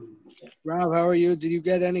Rob, how are you? Did you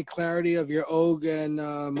get any clarity of your Og and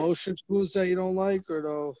Moshe schools that you don't like, or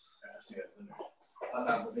no?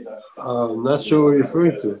 I'm not sure what you're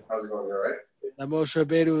referring to. That Moshe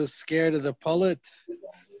Rabbeinu was scared of the pullet.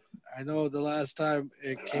 I know the last time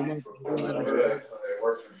it came up, you didn't understand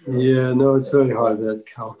Yeah, no, it's very hard, that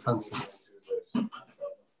concept.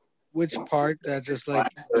 which part. That just like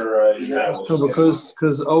So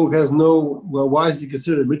because Og has no, well, why is he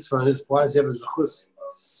considered a mitzvah? Why does he have a zechus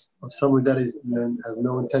of someone that is has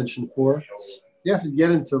no intention for? You have to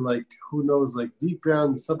get into, like, who knows, like deep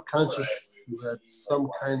down subconscious, you had some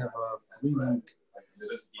kind of a fleeting,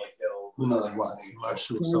 who knows what,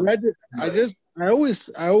 mashu, I something. read it. I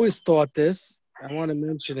always thought this. I want to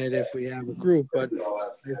mention it if we have a group, but I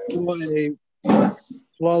saw a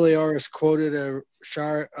Wally Aris quoted a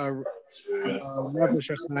Shar Nefesh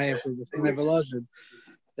HaChaim from the Five Elazim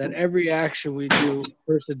that every action we do,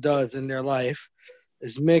 person does in their life,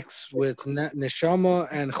 is mixed with neshama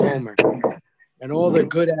and chomer, and all the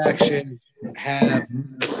good actions have a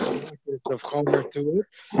dakas of chomer to it,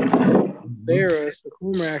 and whereas the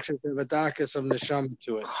chomer actions have a dakas of neshama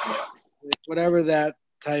to it, whatever that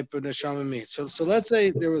type of neshama means. So let's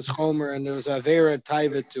say there was chomer and there was avera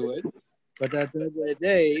taiva to it, but at the end of the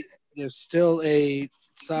day, there's still a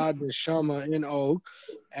sad neshama in Og,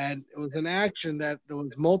 and it was an action that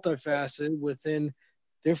was multifaceted within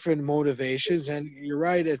different motivations. And you're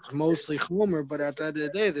right, it's mostly Homer, but at the end of the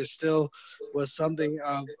day, there still was something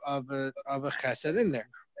of a chesed in there.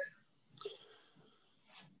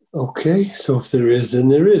 Okay, so if there is, then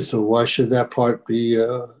there is. So why should that part be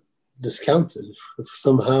discounted? If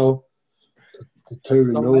somehow the Torah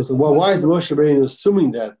So knows, well, why is Moshe Rabbeinu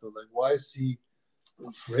assuming that though? Like, why is he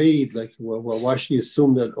afraid? Like, well, why should he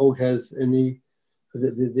assume that Og has any?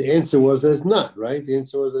 The answer was that it's not, right? The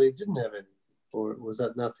answer was that he didn't have any, or was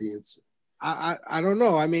that not the answer? I don't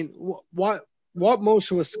know. I mean, what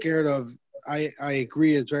Moshe was scared of, I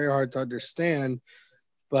agree, is very hard to understand.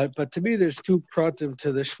 But to me, there's two pratim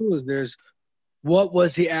to the shmuz. There's what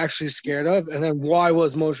was he actually scared of, and then why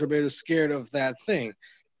was Moshe Rabbeinu scared of that thing?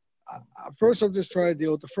 First, I'm just trying to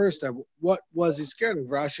deal with the first step. What was he scared of?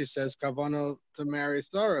 Rashi says kavana to marry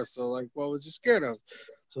Sarah. So, like, what was he scared of?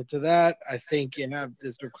 So to that, I think you have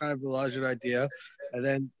this kind of Elijah idea, and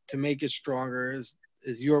then to make it stronger is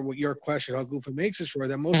your question. How Gufa makes it sure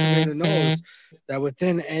that Moshe Rabbeinu knows that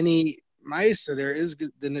within any Maisa, there is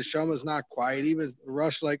the neshama is not quiet. Even a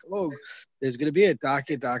rush like there's going to be a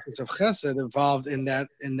docket of chesed involved in that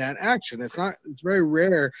action. It's not. It's very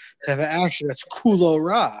rare to have an action that's kulo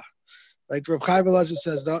ra. Like Reb Chaim Elijah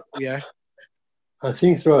says, don't, yeah. I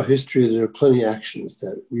think throughout history there are plenty of actions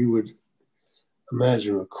that we would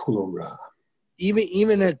imagine a kulom ra.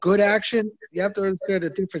 Even a good action, you have to understand the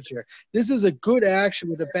difference here. This is a good action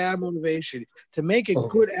with a bad motivation. To make a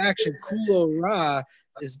good action kulo ra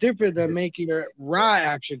is different than making a ra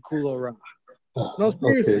action kulo ra. No,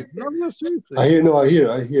 seriously. Okay. No, seriously. I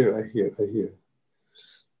hear.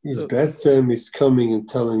 His Bethsem is coming and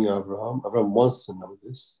telling Abraham. Abraham wants to know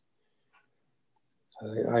this.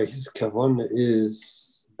 His kavana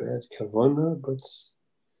is bad kavana, but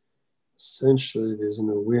essentially there's an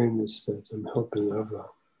awareness that I'm helping Abraham.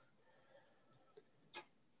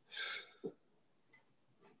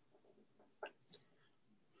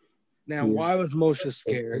 Now, why was Moshe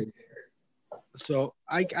scared? So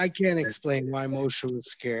I can't explain why Moshe was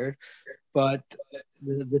scared, but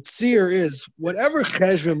the tzir is whatever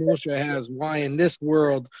cheshbon Moshe has. Why in this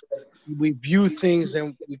world we view things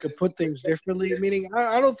and we could put things differently. Meaning,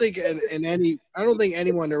 I don't think I don't think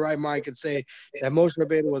anyone in their right mind could say that Moshe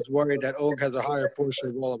Rabbeinu was worried that Og has a higher portion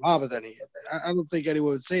of all of Abba than he had. I don't think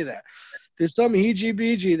anyone would say that. There's some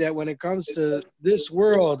hiji that when it comes to this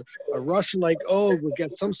world, a Russian like Og would get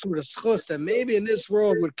some sort of schus that maybe in this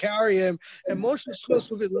world would carry him, and most of the schus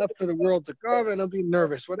would be left for the world to come, and he'll be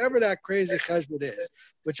nervous. Whatever that crazy cheshbon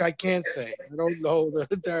is, which I can't say. I don't know the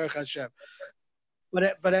Derech Hashem.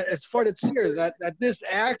 But as far as here, that this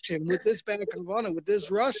action with this Bana Kavana, with this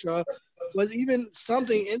Russia, was even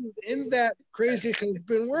something in that crazy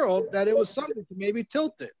cheshbon world that it was something to maybe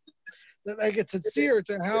tilt it. That like it's a seer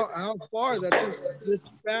to how far that this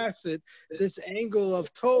facet, this angle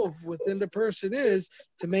of tov within the person is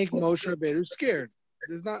to make Moshe Rabbeinu scared.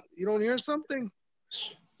 There's not, you don't hear something?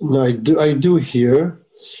 No, I do hear.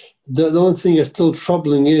 The only thing that's still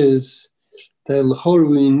troubling is that l'chor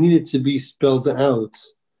we need it to be spelled out.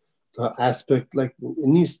 The aspect, like it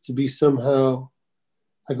needs to be somehow,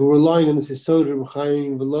 like we're relying on this Yesod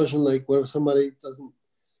Chaim Volozhin, like where somebody doesn't,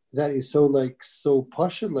 that is so like so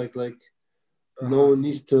passionate, like no one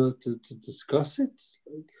needs to discuss it.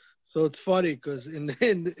 So it's funny because in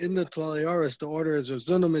the Tlaliaris, the order is Rav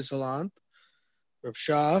Zuna Misalant, Rav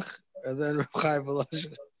Shach, and then Rav Chaim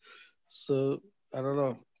Volozhin. So I don't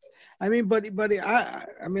know. I mean, but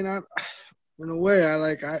I mean, in a way,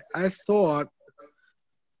 I thought.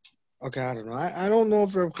 Okay, I don't know. I don't know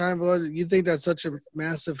if Rav Chaim Volozhin. You think that's such a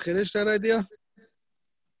massive chiddush, that idea?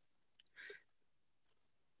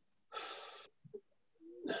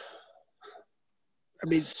 I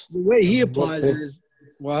mean, the way he applies it is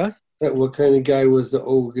what? What kind of guy was the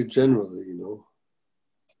ogre generally?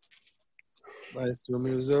 I assume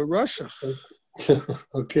he was a Russia.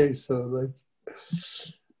 Okay, so like,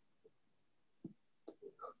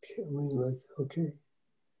 okay, I mean, like, okay.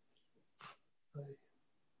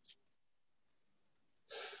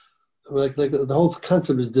 Like the whole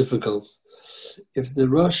concept is difficult. If the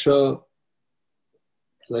Russia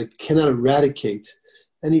cannot eradicate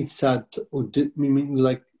any tzad, or meaning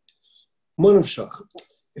like Monavshach,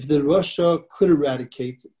 if the Russia could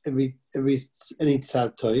eradicate any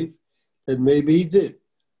tzad toiv, then maybe he did.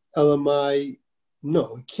 Elamai,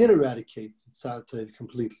 no, he can't eradicate the tzad toiv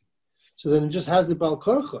completely. So then it just has the Baal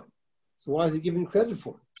Korcha. So why is he giving credit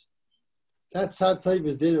for it? That tzad toiv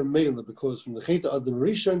is there in Mela because from the Cheta Adam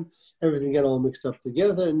Rishon, everything got all mixed up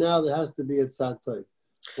together, and now there has to be a tzad toiv.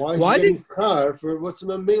 Why is he getting car for what's in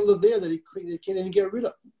the Mela there that he can't even get rid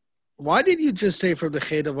of? Why did you just say from the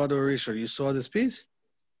Cheta Adam Rishon? You saw this piece?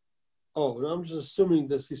 Oh, and I'm just assuming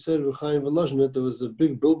that he said with Chaim Volozhin that there was a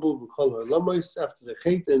big bilbul b'kol ha'lamis after the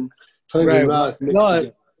Cheta and toiv and ra mixed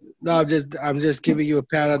together. No, I'm just giving you a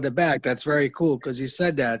pat on the back. That's very cool because you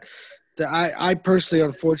said that. I personally,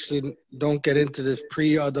 unfortunately, don't get into this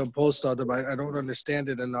pre-Adam, post-Adam. I don't understand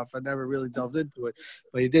it enough. I never really delved into it.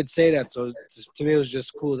 But he did say that, so to me it was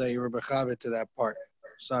just cool that you were mechavet to that part.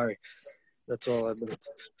 Sorry. That's all I meant.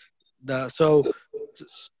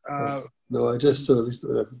 No, I just saw this.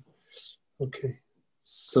 Okay.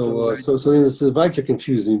 So then it's Vita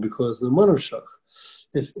confusing because the Monavshach,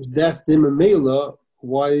 if that's the Mela,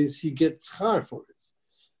 why does he get schar for it?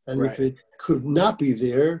 And if it could not be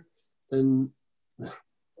there, then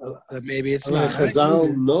maybe it's not.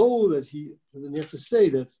 Chazal know that then you have to say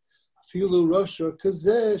that Filu Russia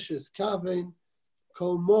Kazesh is Kaven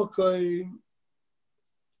Kol Mokai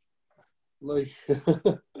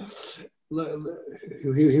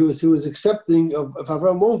he was accepting of if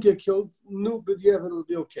Avram won't get killed, no, but yeah, it'll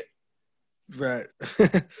be okay. Right.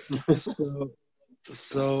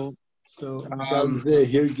 So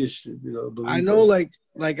I know,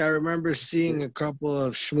 like I remember seeing a couple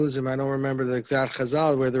of shmuzim. I don't remember the exact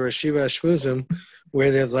chazal where the Rashiva shmuzim,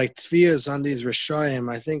 where there's like tefillas on these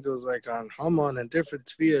Rishayim. I think it was like on Haman and different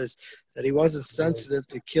tefillas that he wasn't sensitive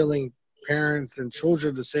to killing parents and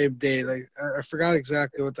children the same day. Like I forgot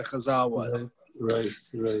exactly what the chazal was.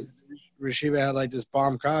 Right. Rashiva had like this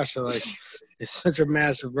bomb kasha, like it's such a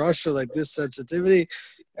massive Russia, like this sensitivity.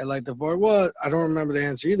 And like the var was, I don't remember the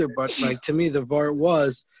answer either, but like to me the var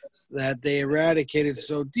was that they eradicated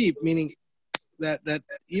so deep, meaning that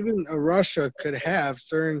even a Russia could have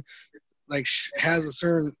certain, has a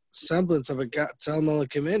certain semblance of a Tzal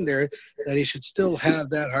Malakim in there, that he should still have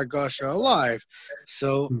that Hargasha alive.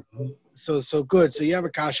 So good. So you have a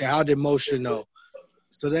kasha. How did Moshe know?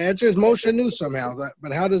 So the answer is Moshe knew somehow.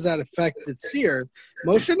 But how does that affect the seer?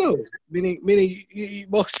 Moshe knew, meaning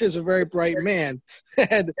Moshe is a very bright man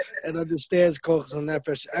and understands Kochas and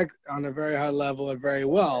Nefesh on a very high level and very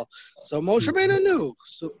well. So Moshe Rabbeinu knew.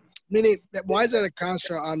 So meaning that why is that a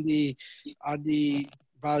kasha on the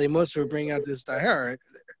Bali Musa bring out this Daher?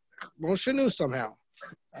 Moshe knew somehow.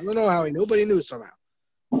 I don't know how he knew, but he knew somehow.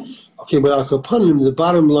 Okay, but upon him, the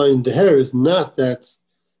bottom line Daher is not that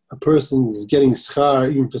a person is getting schar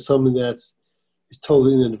even for something that is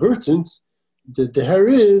totally inadvertent. The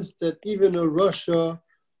Daher is that even a Russia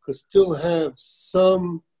could still have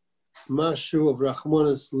some mashu of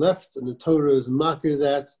Rachmanis left, and the Torah is makir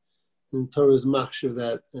that, and the Torah is machshav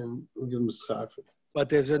that, and we'll give him schar for it. But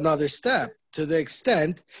there's another step, to the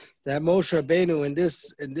extent that Moshe Rabbeinu in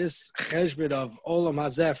this cheshbon of Olam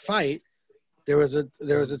Hazeh fight, there was a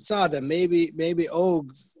tzad that maybe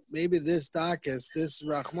Ogs, maybe this Dakis, this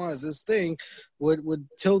Rachman, this thing would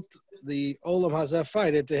tilt the Olam Hazeh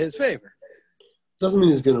fight into his favor. Doesn't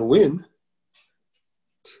mean he's going to win.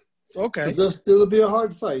 Okay. It'll be a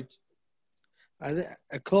hard fight.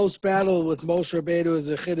 A close battle with Moshe Rabbeinu is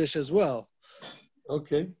a chiddush as well.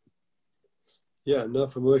 Okay. Yeah,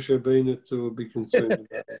 enough for Moshe Rabbeinu to be concerned about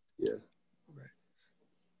it. Yeah.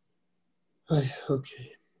 Right.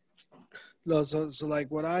 Okay. No, so like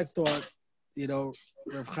what I thought,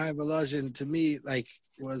 Reb Chaim Volozhin to me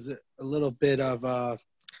was a little bit of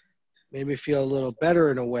made me feel a little better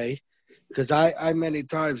in a way, because I many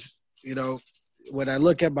times you know, when I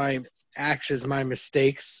look at my actions, my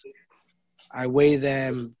mistakes, I weigh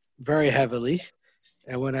them very heavily.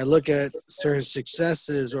 And when I look at certain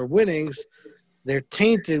successes or winnings, they're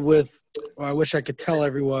tainted with, oh, I wish I could tell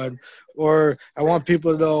everyone, or I want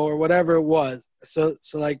people to know, or whatever it was. So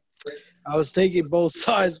like, I was taking both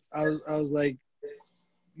sides. I was like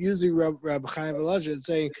using Rabbi Chaim Volozhin and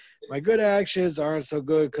saying, my good actions aren't so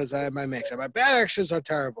good because I have my mix, and my bad actions are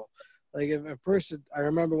terrible. Like if a person, I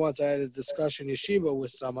remember once I had a discussion yeshiva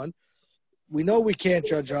with someone. We know we can't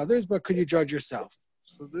judge others, but could you judge yourself?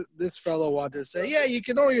 So this fellow wanted to say, yeah, you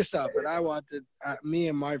can know yourself. And I wanted, me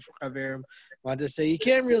and my Chaverim wanted to say, you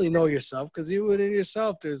can't really know yourself because you within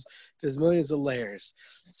yourself, there's millions of layers.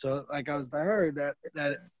 So like I heard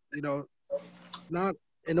that, you know, not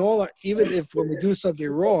in all, even if when we do something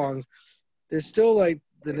wrong, there's still like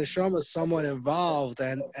the neshama is somewhat involved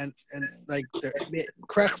and like the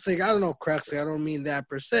krechsig, I don't know krechsig, I don't mean that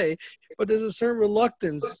per se, but there's a certain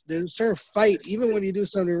reluctance, there's a certain fight, even when you do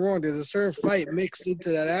something wrong, there's a certain fight mixed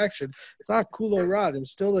into that action. It's not cool or rod,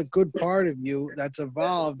 there's still a good part of you that's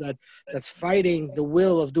evolved that's fighting the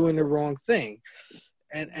will of doing the wrong thing.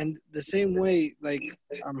 And the same way, like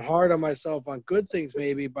I'm hard on myself on good things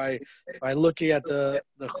maybe by looking at the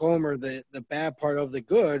chomer, the bad part of the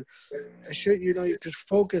good. I should, you could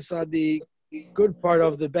focus on the good part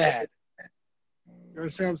of the bad. You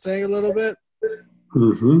understand what I'm saying a little bit?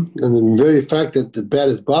 Mm-hmm. And the very fact that the bad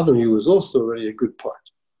is bothering you is also already a good part.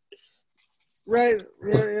 Right.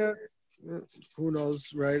 Yeah. Who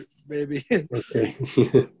knows, right? Maybe. Okay.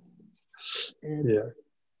 Yeah.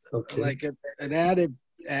 Okay. Like an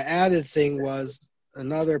added thing was,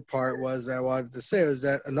 another part was I wanted to say was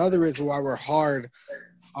that another reason why we're hard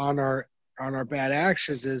on our bad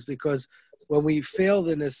actions is because when we fail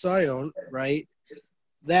the nisayon, right?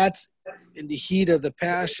 That's in the heat of the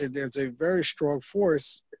passion. There's a very strong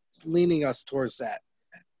force leaning us towards that.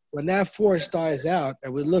 When that force dies out,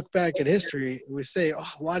 and we look back at history, and we say,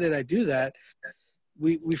 "Oh, why did I do that?"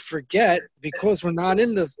 We forget because we're not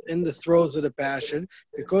in the throes of the passion,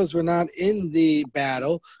 because we're not in the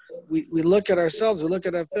battle. We look at ourselves, we look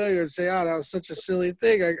at our failure, and say, "Oh, that was such a silly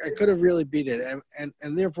thing. I could have really beat it,"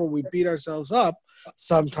 and therefore we beat ourselves up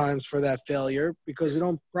sometimes for that failure because we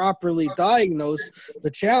don't properly diagnose the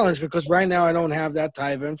challenge. Because right now I don't have that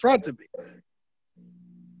taiva in front of me,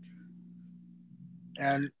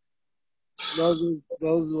 and those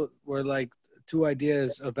were like two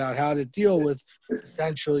ideas about how to deal with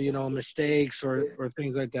potential, mistakes or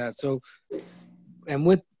things like that. So, and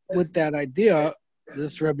with that idea,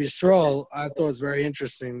 this Rebbe Yisrael, I thought was very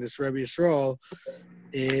interesting. This Rebbe Yisrael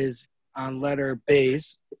is on letter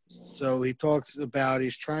base. So he talks about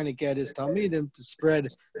he's trying to get his Talmidim to spread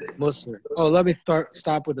Musar. Oh, let me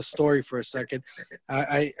stop with a story for a second.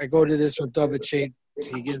 I go to this from David Shade.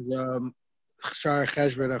 He gives Shar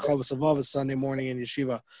Cheshbon and Chovos HaLevavos Sunday morning in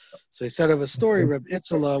yeshiva. So he said of a story, Reb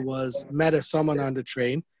Itzela met someone on the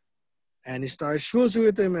train, and he started schmoozing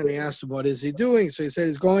with him, and he asked him, what is he doing? So he said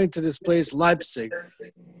he's going to this place, Leipzig.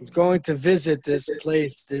 He's going to visit this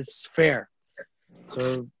place, this fair.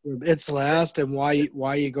 So Reb Itzela asked him, why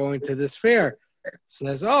are you going to this fair? He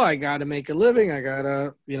says, oh, I got to make a living. I got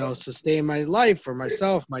to, sustain my life for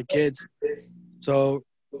myself, my kids. So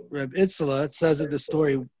Reb Itzela says in the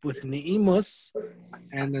story with Ne'imus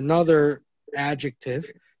and another adjective,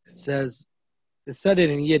 it said it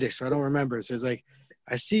in Yiddish, so I don't remember. So it's like,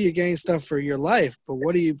 I see you getting stuff for your life, but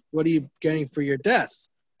what are you getting for your death?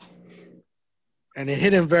 And it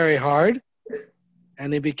hit him very hard,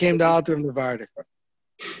 and he became the author of the Vardik.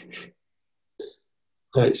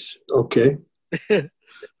 Nice. Okay.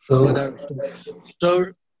 So whatever. So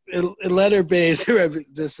in letter base, I thought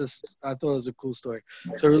it was a cool story.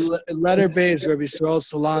 So in letter base, Rabbi Yisrael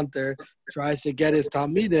Salanter tries to get his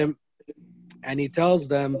Talmidim, and he tells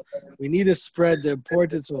them, we need to spread the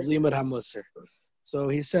importance of Limud HaMusar. So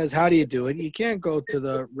he says, how do you do it? You can't go to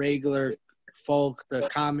the regular folk, the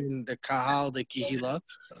common, the kahal, the kihila.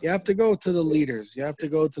 You have to go to the leaders. You have to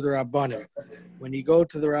go to the Rabbanim. When you go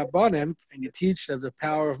to the Rabbanim and you teach them the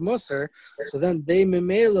power of Musar, so then they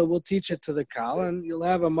Mimela will teach it to the Kal, and you'll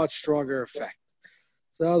have a much stronger effect.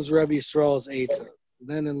 So that was Rabbi Yisrael's Eitzah.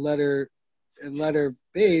 Then in letter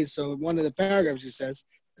base, so in one of the paragraphs he says,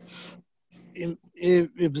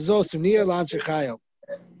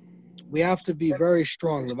 we have to be very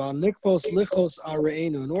strong. In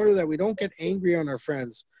order that we don't get angry on our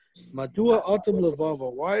friends.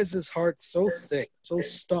 Why is his heart so thick, so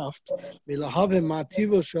stuffed?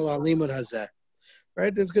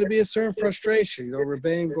 right? There's going to be a certain frustration. You know,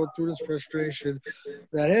 Rebbeim go through this frustration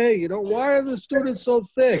that, hey, you know, why are the students so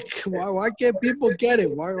thick? Why can't people get it?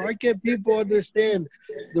 Why can't people understand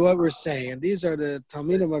what we're saying? And these are the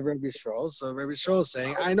Talmidim of Rabbi Yisrael. So Rabbi Yisrael is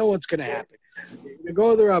saying, I know what's going to happen. You're going to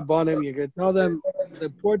go to the Rabbanim, you're going to tell them the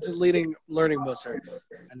importance of learning Musar,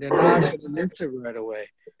 and they're not going to listen right away.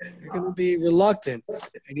 You're going to be reluctant,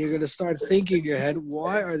 and you're going to start thinking in your head,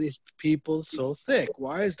 why are these people so thick?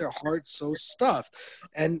 Why is their heart so stuffed?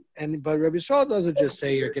 But Rabbi Yisrael doesn't just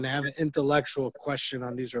say you're going to have an intellectual question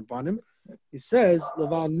on these Rabbanim. He says,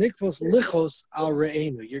 Laval nikvos lichos al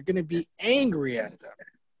re'enu. You're going to be angry at them.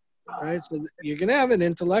 Right, so you're gonna have an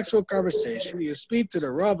intellectual conversation. You speak to the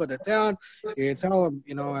Rav of the town. You can tell him,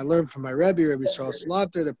 you know, I learned from my Rebbe, Rabbi Yisrael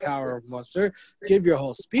Slaughter, the power of Musar. Give your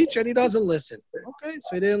whole speech, and he doesn't listen. Okay,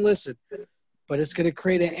 so he didn't listen, but it's gonna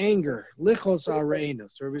create an anger. Lichos al re'enu.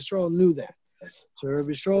 So Rabbi Yisrael knew that. So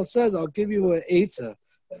Rabbi Yisrael says, I'll give you an eitzah.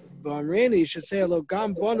 But on Re'enu, you should say, "Elo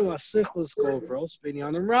gam banu asichlos govros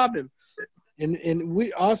binyanim rabim." And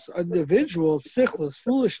we, us individuals, sichlos,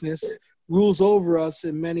 foolishness, rules over us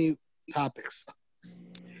in many topics.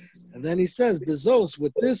 And then he says, Bezos,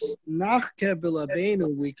 with this nachke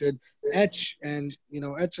bilabenu, we could etch and, you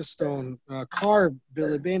know, etch a stone, carve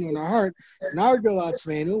bilabenu in our heart. Nargel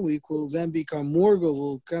atzmenu, we will then become morgel,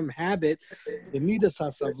 will become habit, the midas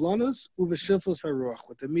hasavlanus, uveshiflos haruach,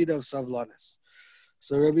 with the midah of savlanus.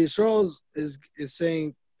 So Rabbi Yisrael is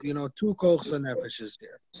saying, you know, two kochs and nefeshes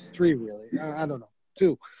here. Three, really. I don't know.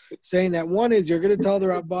 Two. Saying that one is you're going to tell the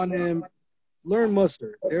Rabbanim, learn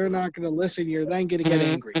Musar. They're not going to listen. You're then going to get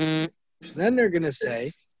angry. Then they're going to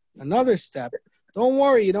say, another step, don't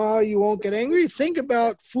worry. You know how you won't get angry? Think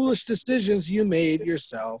about foolish decisions you made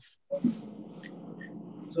yourself.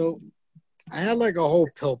 So I had like a whole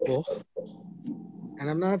pilpul, and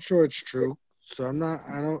I'm not sure it's true. So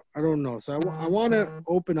I don't know. So I want to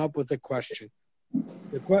open up with a question.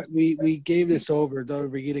 We gave this over,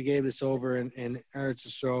 David Brigida gave this over in Eretz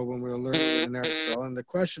Yisrael when we were learning in Eretz Yisrael, and the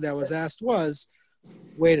question that was asked was,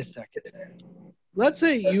 wait a second. Let's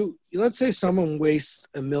say someone wastes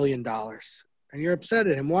 $1 million, and you're upset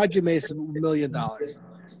at him. Why'd you waste $1 million?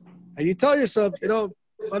 And you tell yourself, you know,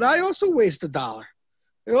 but I also waste $1.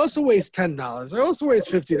 I also waste $10. I also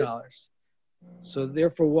waste $50. So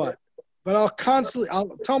therefore what? But I'll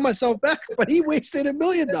tell myself back, but he wasted $1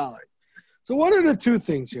 million. So what are the two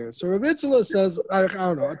things here? So Rabbi Yitzchak says, I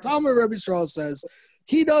don't know, Talmud Rabbi Yisrael says,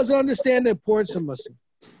 he doesn't understand the importance of Musar.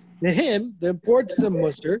 To him, the importance of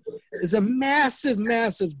Musar is a massive,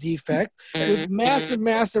 massive defect with massive,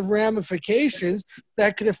 massive ramifications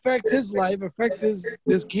that could affect his life, affect his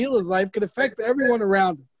Gila's life, could affect everyone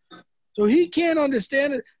around him. So he can't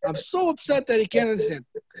understand it. I'm so upset that he can't understand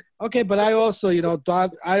it. Okay, but I also, you know,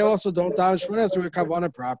 I also don't daven Shmonas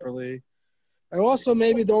Kavanah properly. I also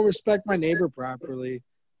maybe don't respect my neighbor properly.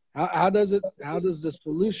 How does the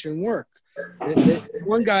solution work?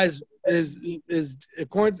 One guy is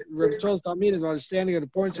according to Rabbi Yisrael's Talmud, his understanding of the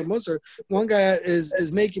importance of Musar. One guy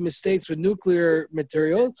is making mistakes with nuclear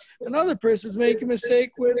material. Another person is making a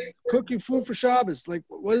mistake with cooking food for Shabbos. Like,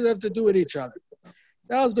 what does it have to do with each other?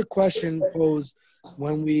 That was the question posed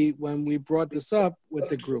when we brought this up with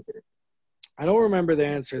the group. I don't remember the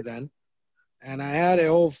answer then, and I had a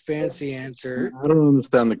whole fancy answer. I don't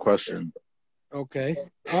understand the question. Okay.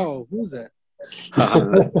 Oh, who's that?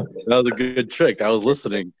 That was a good trick. I was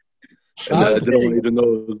listening, and I didn't even know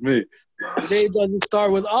it was me. The name doesn't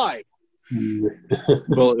start with I.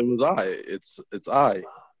 Well, it was I. It's I.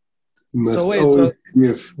 So wait,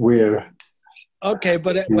 where? Okay,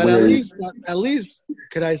 but at least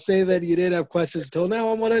could I say that you didn't have questions till now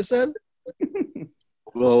on what I said?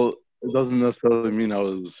 Well, it doesn't necessarily mean I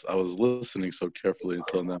was listening so carefully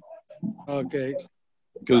until now. Okay.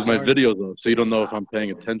 Because my video's up, so you don't know if I'm paying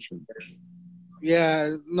attention.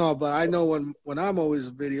 Yeah, no, but I know when I'm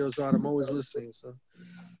always videos on, I'm always listening. So.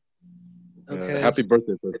 Okay. Happy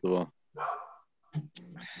birthday, first of all.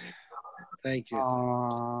 Thank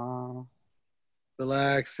you.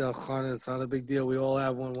 Relax, Elchan. It's not a big deal. We all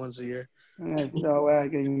have one once a year. So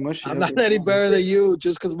getting mushy. I'm not any better than you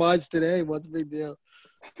just because mine's today. What's the big deal?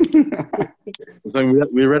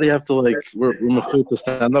 We already have to we're afraid to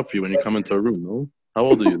stand up for you when you come into a room. No, how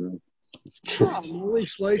old are you now? Oh, I'm only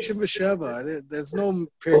Shloshim B'Sheva. There's no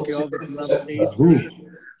Pirkei of the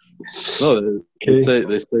No,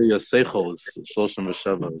 they say your seichel is Shloshim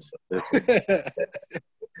B'Sheva.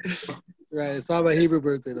 Right, it's not my Hebrew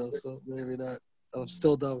birthday though, so maybe not. I'm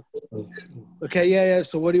still dumb. Okay, yeah.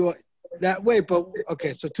 So what do you want?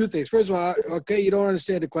 Okay, so two things. First of all, okay, you don't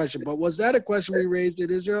understand the question, but was that a question we raised in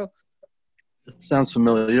Israel? It sounds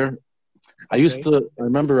familiar. I used to. I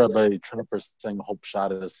remember Rabbi Trumper saying Hope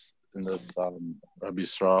Shabbos in this Rabbi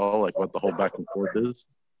Yisrael, like what the whole back and forth is.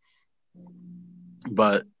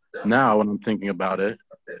 But now, when I'm thinking about it,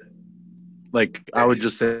 like I would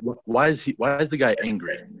just say, why is the guy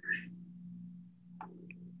angry?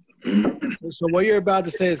 So what you're about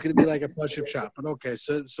to say is going to be like a push-up shot, but okay.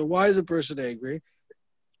 So why is a person angry?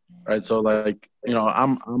 Right. So like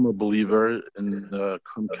I'm a believer in the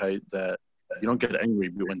Kumkite that you don't get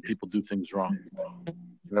angry when people do things wrong.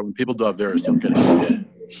 Right? When people do averos, you don't get angry.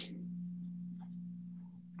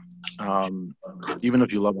 Even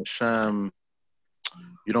if you love Hashem,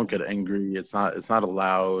 you don't get angry. It's not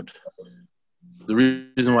allowed. The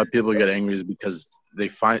reason why people get angry is because they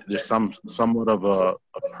find there's somewhat of a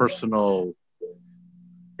personal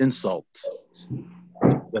insult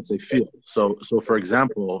that they feel. So for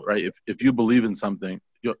example, right, if you believe in something,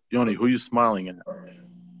 Yoni, who are you smiling at?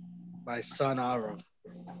 My son Aaron.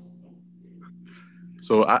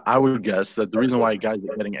 So I would guess that the reason why guys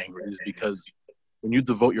are getting angry is because when you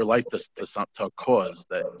devote your life to a cause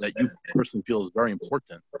that you personally feel is very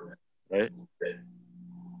important, right?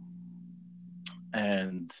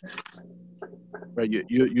 And right,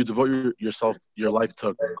 you devote your life to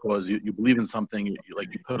a cause. You believe in something. You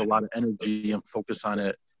put a lot of energy and focus on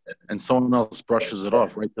it, and someone else brushes it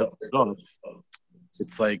off. Right,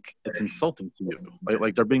 it's like it's insulting to you.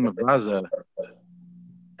 Like they're being mavaza,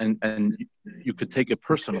 and you could take it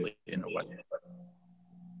personally in a way.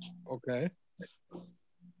 Okay.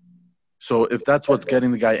 So if that's what's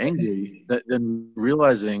getting the guy angry, then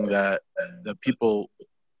realizing that people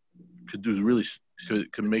could just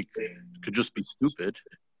be stupid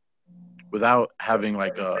without having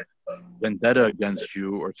like a vendetta against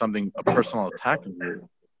you or something, a personal attack on you,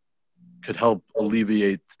 could help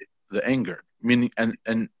alleviate the anger. Meaning, and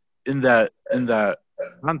in that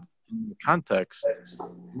context, it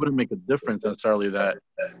wouldn't make a difference necessarily that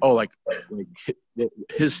like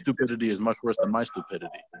his stupidity is much worse than my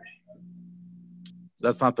stupidity.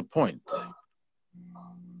 That's not the point.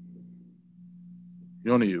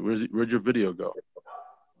 Yoni, where'd your video go?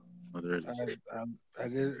 Oh, there it is.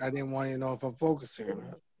 I didn't want you to know if I'm focusing or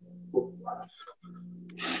not.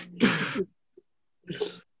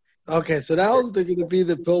 Okay, so that was going to be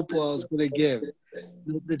the pilpul I was going to give.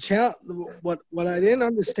 What I didn't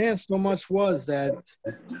understand so much was that.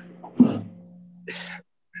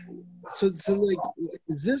 So like,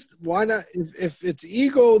 is this why not? If it's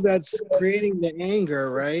ego that's creating the anger,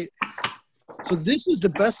 right? So this is the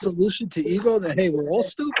best solution to ego. That hey, we're all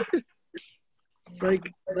stupid.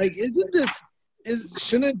 Like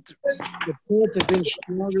shouldn't the point have been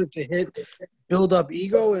stronger to build up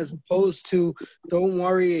ego as opposed to don't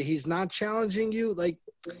worry, he's not challenging you? Like,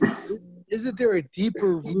 isn't there a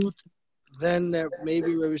deeper root than that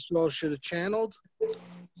maybe Rabbi Shmuel should have channeled?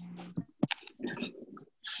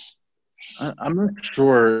 I'm not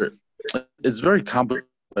sure. It's very complicated.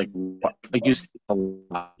 Like you see a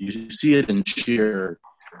lot. You see it in cheer.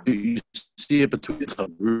 You see it between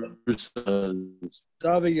Chavrusas.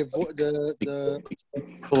 The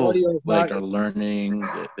people like are learning.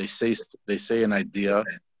 They say an idea,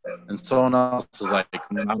 and someone else is like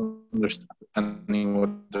not understanding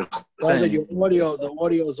what they're saying. The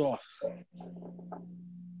audio's off.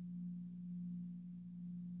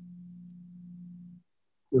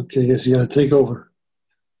 Okay, yes, you got to take over.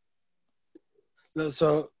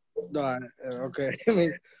 Okay. I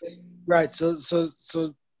mean, right. So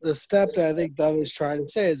the step that I think Doug is trying to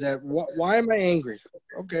say is that why am I angry?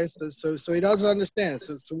 Okay, so he doesn't understand.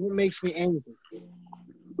 So what makes me angry?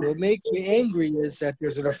 What makes me angry is that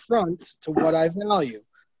there's an affront to what I value.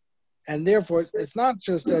 And therefore, it's not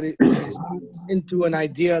just that he's not into an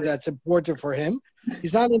idea that's important for him.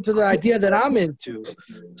 He's not into the idea that I'm into.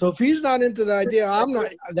 So if he's not into the idea I'm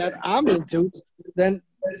into, then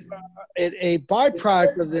a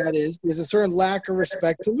byproduct of that is there's a certain lack of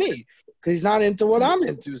respect to me because he's not into what I'm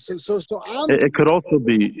into. So I'm. It could also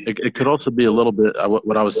be. It could also be a little bit.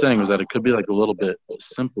 What I was saying was that it could be like a little bit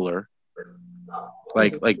simpler.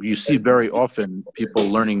 Like you see very often people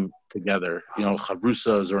learning together,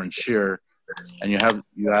 chavrusas or in shir, and you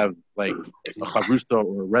have like a chavrusa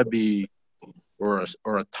or a rebbe or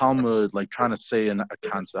a talmud like trying to say a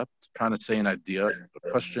concept, trying to say an idea,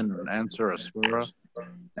 a question or an answer, a svara.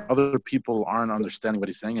 Other people aren't understanding what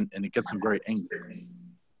he's saying, and it gets him very angry.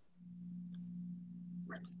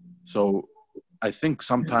 So I think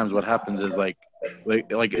sometimes what happens is like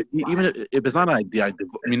even if it's not an idea,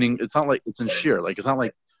 meaning it's not like it's in shir, like it's not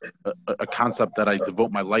like a concept that I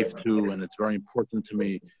devote my life to and it's very important to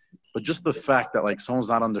me, but just the fact that like someone's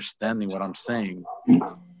not understanding what I'm saying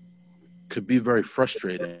could be very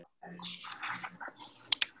frustrating.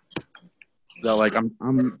 that like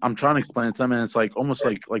I'm trying to explain it to them, and it's like almost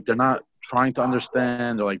like they're not trying to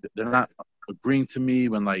understand, or like they're not agreeing to me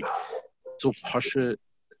when like so push it.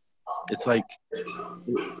 It's like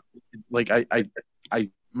I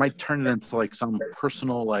might turn it into like some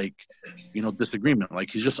personal like disagreement. Like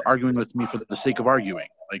he's just arguing with me for the sake of arguing.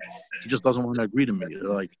 Like he just doesn't want to agree to me.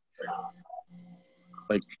 Like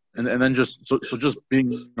and then just so just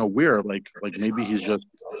being aware like maybe he just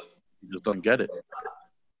doesn't get it.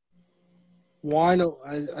 Wino,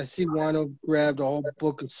 I see Wino grabbed a whole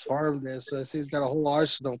book of Svarim there, so I see he's got a whole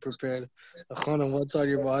arsenal prepared. Achanan, what's on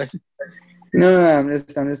your mind? No, I'm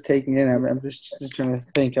just taking it. I'm just trying to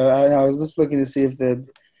think. I was just looking to see if the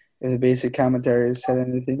basic commentary said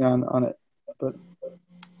anything on it, but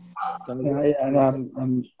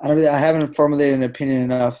I haven't formulated an opinion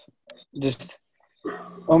enough. Just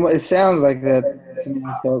it sounds like that. To me,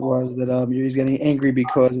 I thought was that he's getting angry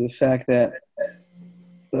because of the fact that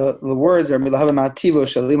the words are milahava mativo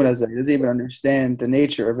shalim. He doesn't even understand the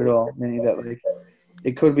nature of it all. Meaning that like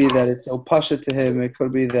it could be that it's so pasha to him. It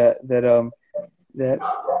could be that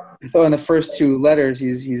I thought in the first two letters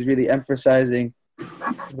he's really emphasizing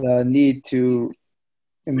the need to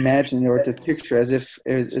imagine or to picture as if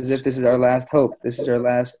this is our last hope. This is our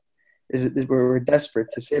last. We're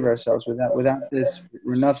desperate to save ourselves. Without this,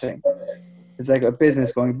 we're nothing. It's like a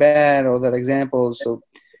business going bad. All that examples. So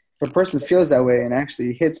if a person feels that way and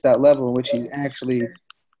actually hits that level in which he actually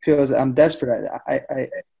feels I'm desperate.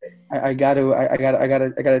 I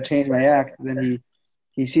gotta change my act. Then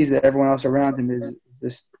he sees that everyone else around him is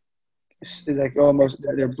like almost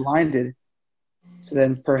they're blinded. So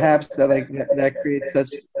then perhaps that creates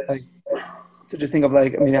such a thing of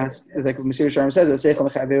like it's like Mr. Sharm says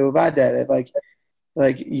that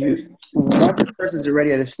like you once a person's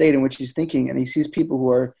already at a state in which he's thinking and he sees people who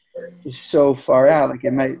are just so far out, like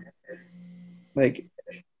it might like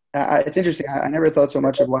it's interesting. I never thought so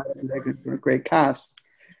much of why it's like a great cast,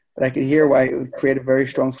 but I could hear why it would create very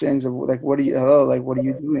strong feelings of like what are you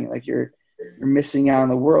doing? Like you're missing out on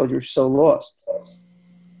the world. You're so lost.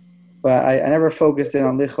 But I never focused in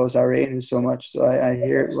on lichos areinu so much. So I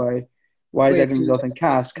hear why is that going to result in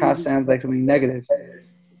kas? Kas sounds like something negative.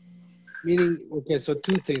 Meaning, okay, so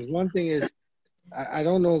two things. One thing is, I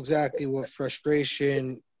don't know exactly what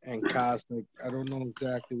frustration and kas, like, I don't know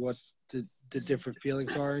exactly what the different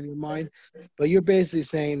feelings are in your mind, but you're basically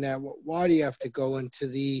saying that why do you have to go into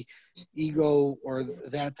the ego or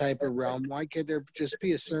that type of realm? Why can't there just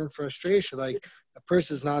be a certain frustration? Like a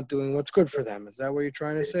person's not doing what's good for them. Is that what you're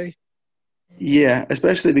trying to say? Yeah,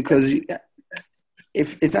 especially because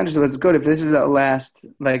if it's not just what's good, if this is a last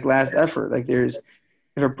effort, like if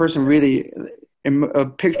a person really a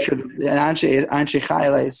picture, Anshe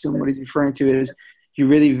Chayil, I assume what he's referring to is you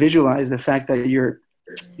really visualize the fact that you're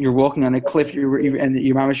walking on a cliff, and you're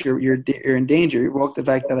in danger. You walk the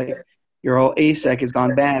fact that like your whole ASEC has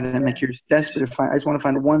gone bad, and like you're desperate to find. I just want to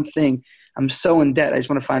find one thing. I'm so in debt. I just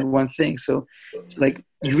want to find one thing. So like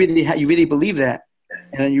you really believe that,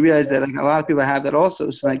 and then you realize that like a lot of people have that also.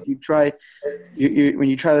 So like when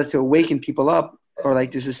you try to awaken people up, or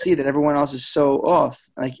like just to see that everyone else is so off,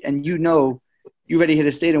 like and you already hit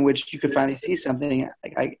a state in which you could finally see something.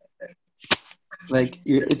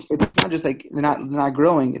 It's not just like they're not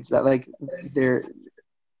growing. It's that like they're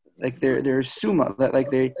summa that like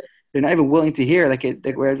they're not even willing to hear. Like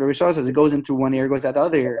whereas Rishon says it goes in through one ear, goes out the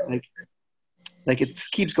other ear. Like it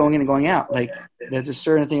keeps going in and going out. Like there's a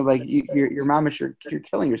certain thing of like your mamish, you're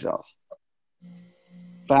killing yourself.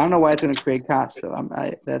 But I don't know why it's going to create cost. So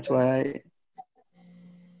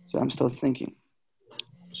I'm still thinking.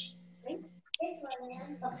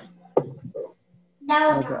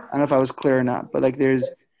 I don't know if I was clear or not, but like it's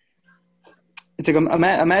like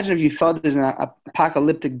imagine if you felt there's an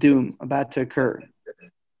apocalyptic doom about to occur,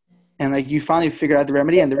 and like you finally figure out the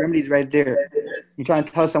remedy, and the remedy's right there. You're trying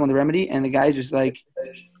to tell someone the remedy, and the guy's just like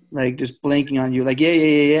just blinking on you, like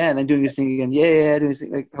yeah, and then doing this thing again, doing this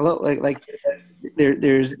thing, like hello, like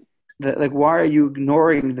there's like why are you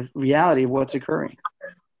ignoring the reality of what's occurring?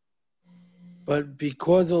 But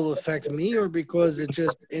because it'll affect me, or because it's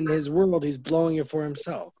just in his world he's blowing it for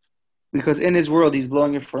himself? Because in his world he's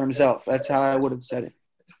blowing it for himself. That's how I would have said it.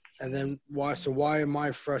 And then why? So why am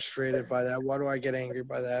I frustrated by that? Why do I get angry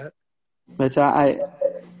by that? But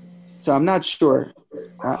so I'm not sure.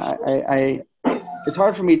 It's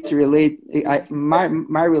hard for me to relate.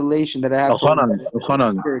 My relation that I have.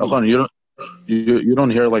 Elchanan, you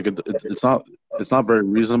don't hear like it's not very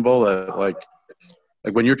reasonable that like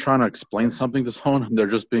when you're trying to explain something to someone, they're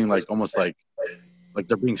just being like almost like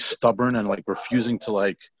they're being stubborn and like refusing to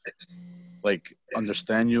like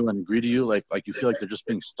understand you and agree to you. Like you feel like they're just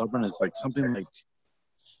being stubborn. It's like something like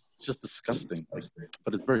just disgusting. Like,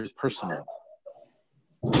 but it's very personal.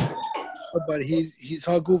 But he's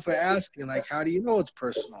haguf for asking, like, how do you know it's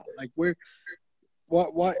personal? Like,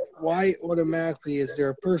 why automatically is there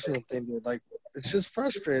a personal thing there? Like, it's just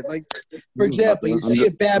frustrating. Like, for example, you see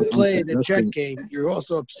a bad play in a Jet game, you're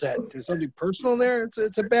also upset. There's something personal there.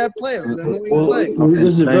 It's a bad play. It's an annoying play.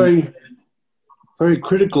 There's a very, very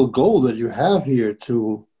critical goal that you have here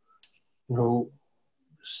to,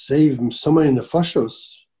 save so many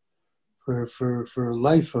nefashos for a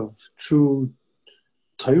life of true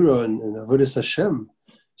Torah and Avodas Hashem.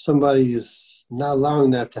 Somebody is not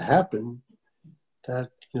allowing that to happen.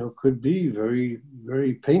 That could be very,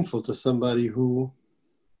 very painful to somebody who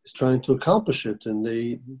is trying to accomplish it, and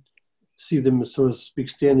they see them, so to speak,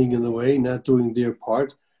 standing in the way, not doing their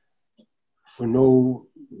part for no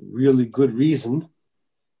really good reason.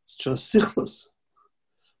 It's just sichlos.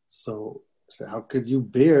 So how could you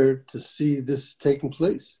bear to see this taking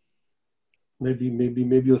place? Maybe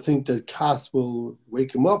you'll think that Kas will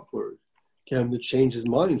wake him up or get him to change his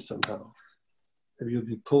mind somehow. Maybe you'll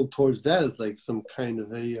be pulled towards that as like some kind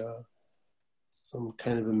of a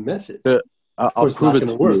method. I'll prove it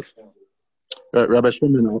to work. Rabbi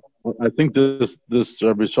Shimon, I think this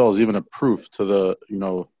Rabbi Shaul is even a proof to the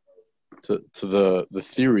to the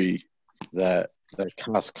theory that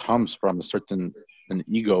Kas comes from an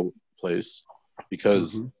ego place,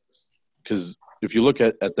 because if you look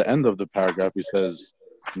at the end of the paragraph, he says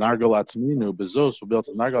Nargal Atzminu Bezos will be able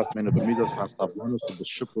to Nargal Atzminu B'midas Hasavlanus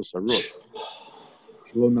B'shipus Aruch.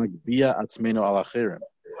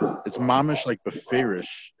 It's mamish like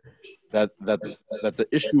beferish that the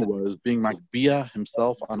issue was being makbia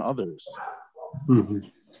himself on others.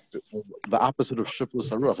 The opposite of shiflus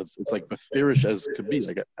haruch. It's like beferish as could be.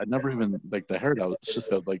 Like I never even heard out. It's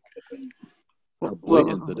just like how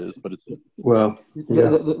blatant it is. But it's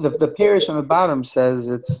the parish on the bottom says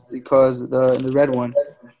it's because the red one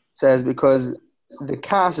says because the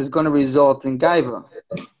kas is going to result in gaiva.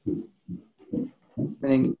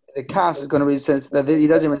 Meaning the kas is going to be sense that he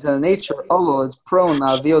doesn't represent the nature, although it's prone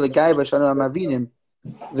now via the guy but shanu amavinim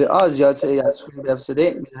the az yad say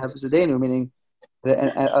meaning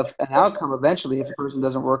an outcome eventually if a person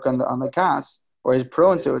doesn't work on the kas or is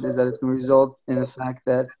prone to it is that it's going to result in the fact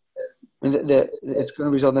that it's going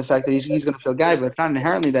to result in the fact that he's going to feel guy, but it's not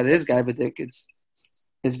inherently that it is guy, but it's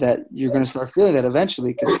that you're going to start feeling that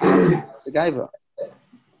eventually because it's the gaiva.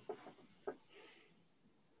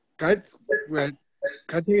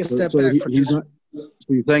 Can I take a step back? So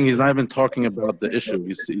you're saying he's not even talking about the issue.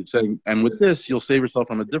 He's saying, and with this, you'll save yourself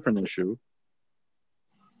from a different issue.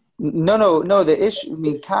 No. The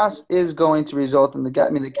issue, kas is going to result in the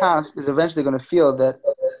guy. The kas is eventually going to feel that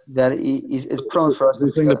he is prone for us.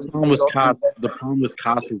 The problem with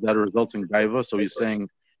kas is that it results in gaiva. So he's saying,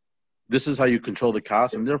 this is how you control the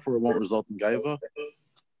kas, and therefore it won't result in gaiva.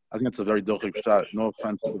 I think it's a very dochik shot. No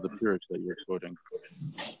offense to the purich that you're quoting.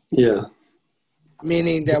 Yeah.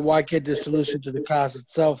 Meaning that why can't the solution to the cause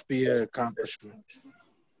itself be an accomplishment?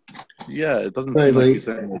 Yeah, it doesn't seem like he's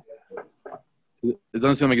saying. It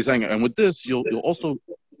doesn't seem like he's saying. And with this, you'll also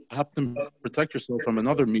have to protect yourself from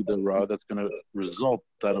another midah ra that's going to result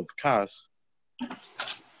out of kas.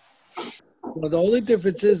 Well, the only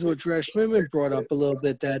difference is what Resh Shimon brought up a little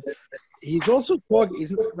bit that he's also talking.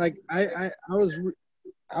 He's like I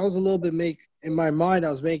was a little bit in my mind, I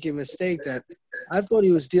was making a mistake that I thought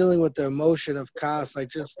he was dealing with the emotion of kas, like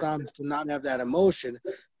just to not have that emotion.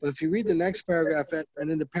 But if you read the next paragraph,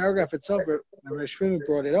 and in the paragraph itself, Rabbi Shimon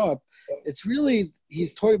brought it up, it's really,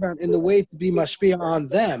 he's talking about in the way to be mashpia on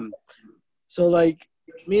them. So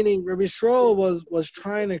meaning Rabbi Yisrael was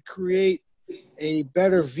trying to create a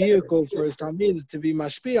better vehicle for his talmidim to be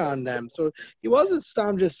mashpia on them. So he wasn't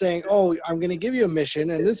just saying, "Oh, I'm going to give you a mission,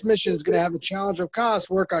 and this mission is going to have a challenge of kas.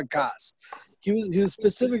 Work on kas." He was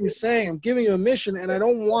specifically saying, "I'm giving you a mission, and I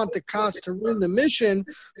don't want the kas to ruin the mission.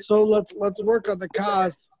 So let's work on the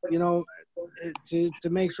kas, to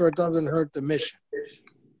make sure it doesn't hurt the mission."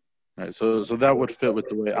 Right. So that would fit with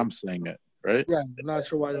the way I'm saying it, right? Yeah, I'm not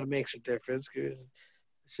sure why that makes a difference because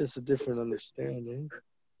it's just a different understanding.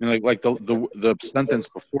 Like the sentence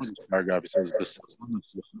before this paragraph, it says,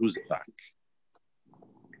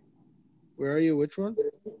 where are you? Which one?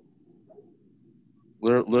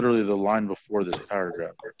 Literally the line before this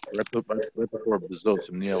paragraph. Right before Bezos,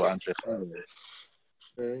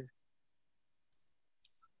 Okay. It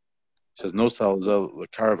says, no salzel, the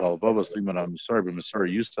carav halvavas, liman misari, b'misari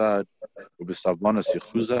yusad, b'stavlanas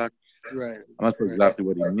yichuzak. Right. I'm not sure exactly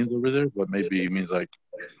what he means over there, but maybe he means like,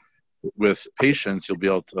 with patience, you'll be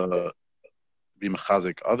able to be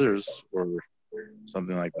mechazik others, or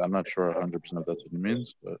something like that. I'm not sure 100% that's what he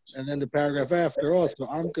means, but. And then the paragraph after also,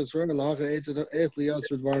 I'm concerned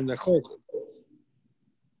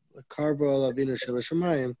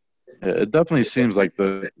It definitely seems like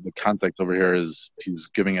the context over here is he's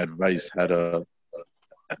giving advice how to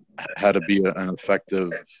be an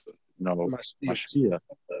effective, mashpia.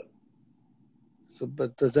 So,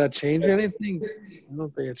 but does that change anything? I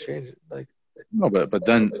don't think it changes. Like, no, but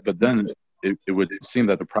then it would seem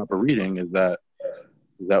that the proper reading is that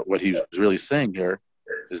what he's really saying here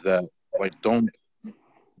is that, like, don't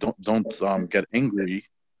get angry,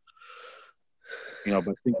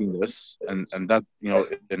 by thinking this, and that,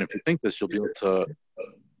 and if you think this, you'll be able to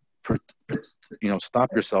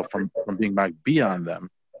stop yourself from being beyond them,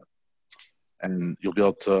 and you'll be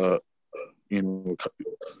able to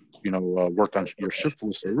work on your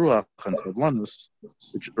shiftless ruach and savlanus,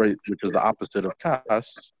 which is the opposite of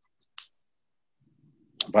kas,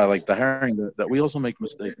 by like the hearing that we also make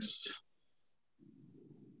mistakes.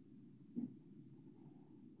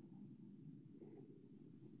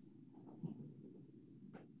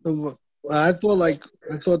 I thought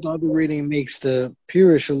the other reading makes the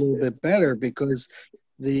Purish a little bit better, because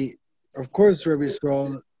of course Rabbi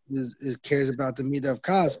Yisrael cares about the midah of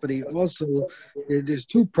kas, but he also, there's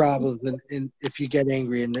two problems in if you get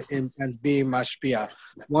angry and being mashpia.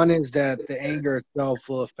 One is that the anger itself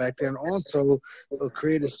will affect it, and also will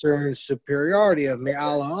create a certain superiority of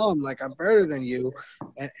me'al, like I'm better than you,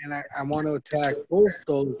 and I want to attack both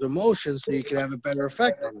those emotions so you can have a better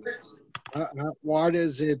effect on it. Why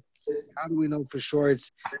does it? How do we know for sure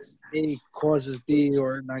it's A causes B,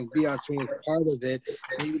 or like B is part of it?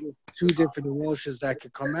 Maybe there's two different emotions that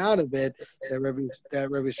could come out of it that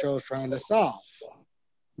Rabbi Shaul is trying to solve.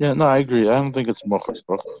 Yeah, no, I agree. I don't think it's mochas.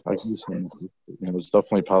 Like you said, it's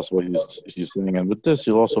definitely possible he's saying, and with this,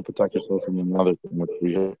 you'll also protect yourself from another thing which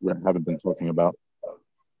we haven't been talking about.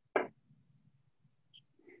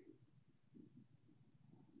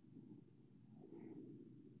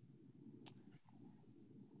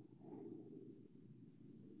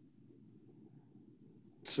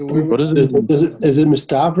 So what is it? Is it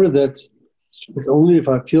mistabra that it's only if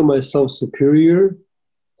I feel myself superior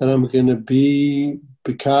that I'm going to be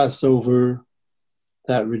because over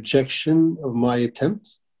that rejection of my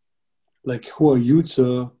attempt? Like, who are you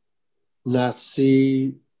to not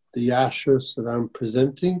see the yashras that I'm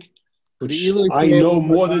presenting, which I know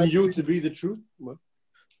more than you to be the truth? What?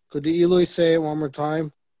 Could the Eloi say it one more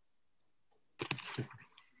time?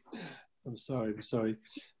 I'm sorry.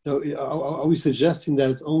 No, are we suggesting that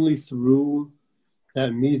it's only through that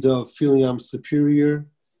midah of feeling I'm superior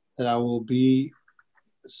that I will be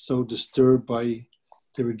so disturbed by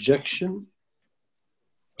the rejection?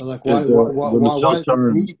 Or like, why me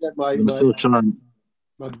that my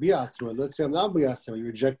biatzma? Let's say I'm not biatzma. You're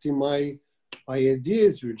rejecting my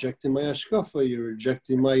ideas, you're rejecting my ashkafa, you're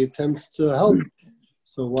rejecting my attempts to help.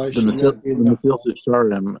 So why should that be enough? The Mesil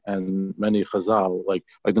Sharm and many Chazal, like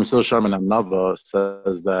the Mesil Sharm and Anava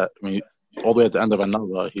says that, all the way at the end of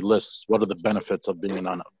Anava, he lists what are the benefits of being an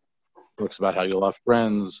Anav. He talks about how you'll have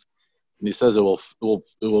friends, and he says it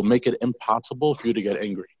will make it impossible for you to get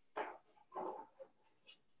angry.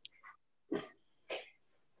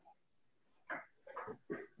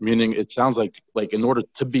 Meaning, it sounds like in order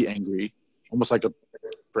to be angry, almost like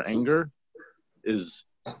for anger is.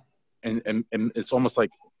 And it's almost like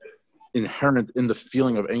inherent in the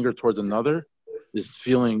feeling of anger towards another is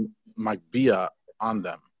feeling makbia on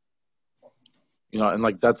them. And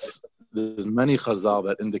like there's many chazal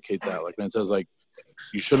that indicate that. Like when it says like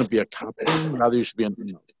you shouldn't be a kaplan, rather you should be an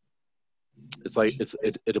anav. It's like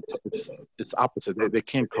it's opposite. They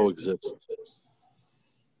can't coexist.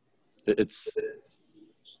 It's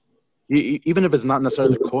even if it's not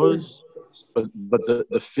necessarily the cause, but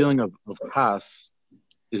the feeling of kas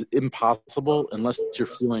is impossible unless you're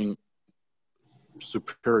feeling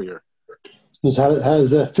superior. So how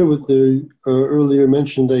does that fit with the earlier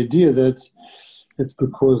mentioned idea that it's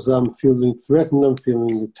because I'm feeling threatened, I'm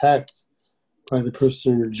feeling attacked by the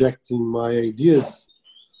person rejecting my ideas?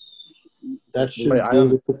 That should be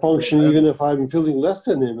able to function even if I'm feeling less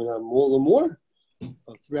than him and I'm all the more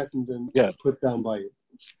threatened and put down by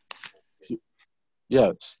it.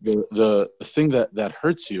 Yes, the thing that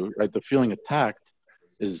hurts you, right? The feeling attacked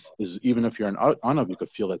is even if you're an anav, you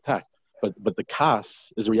could feel attacked. But the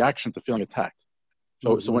kas is a reaction to feeling attacked.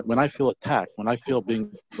 So when I feel attacked, when I feel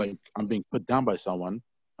I'm being put down by someone,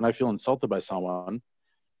 when I feel insulted by someone,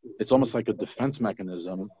 it's almost like a defense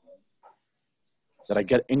mechanism that I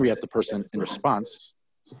get angry at the person in response.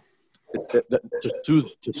 It's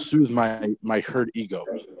to soothe my hurt ego.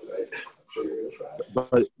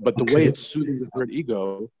 But the way it's soothing the hurt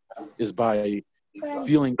ego is by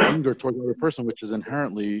feeling anger towards the other person, which is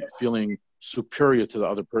inherently feeling superior to the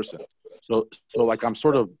other person. So like I'm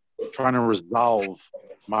sort of trying to resolve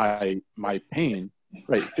my pain,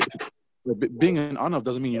 right? Being an anav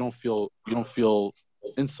doesn't mean you don't feel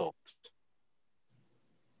insult,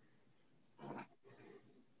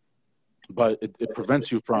 but it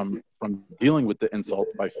prevents you from dealing with the insult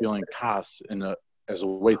by feeling kas as a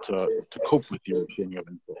way to cope with your feeling of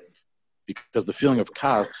insult, because the feeling of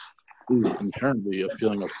kas is inherently a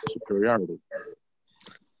feeling of superiority.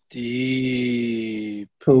 Deep.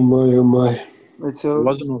 Oh my. Right, so It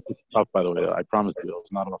wasn't off the cuff, by the way. I promise you, it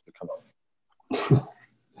was not off the cuff.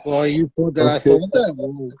 Well, you thought that I Okay. thought that.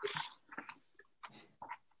 Whoa.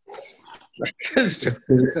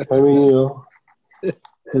 I mean,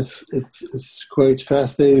 it's quite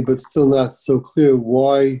fascinating, but still not so clear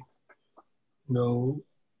why,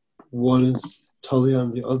 one is totally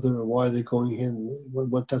on the other, or why they're going in,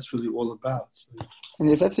 what that's really all about. So, and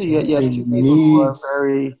if that's you have two people who are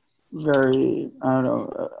very, very, I don't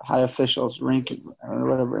know, high officials, ranking, or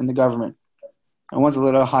whatever, in the government, and one's a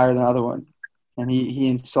little higher than the other one, and he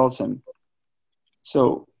insults him.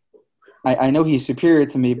 So I know he's superior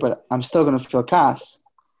to me, but I'm still going to feel kas.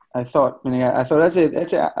 I thought that's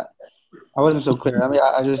it. I wasn't so clear. I mean,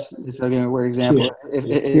 I just giving a weird example. You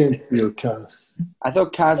can't feel kas. I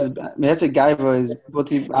thought kas is, that's a gaiva is,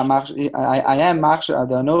 I am machshav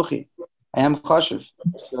the anochi. I am chashiv.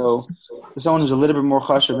 So someone who's a little bit more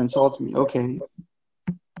chashiv insults me, okay.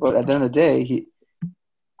 But at the end of the day,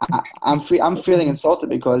 I'm feeling insulted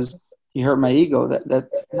because he hurt my ego. That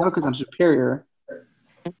not because I'm superior.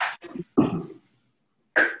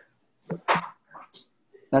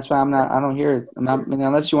 That's why I don't hear it.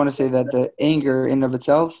 Unless you want to say that the anger in of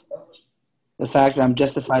itself, the fact that I'm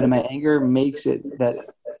justified in my anger makes it that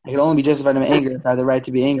I can only be justified in my anger if I have the right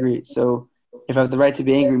to be angry. So if I have the right to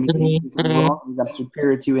be angry, means I'm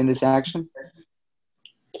superior to you in this action.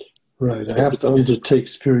 Right. I have to undertake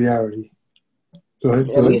superiority. Go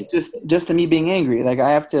ahead. At least just to me being angry. Like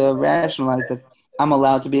I have to rationalize that I'm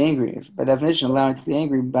allowed to be angry. By definition, allowing to be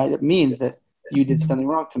angry means that you did something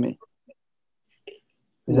wrong to me.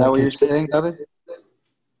 Is that what you're saying, David?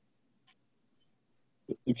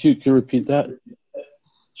 Can you repeat that?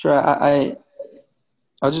 Sure. I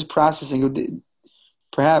was just processing.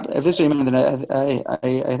 Perhaps if this is what you meant, then I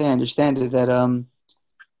think I understand it.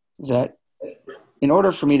 That in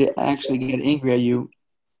order for me to actually get angry at you,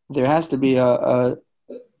 there has to be a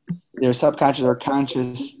subconscious or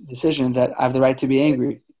conscious decision that I have the right to be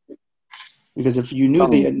angry. Because if you knew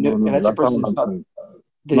if that's a person who thought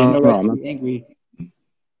they had no right to be angry.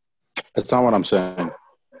 That's not what I'm saying.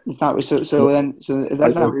 It's not so. If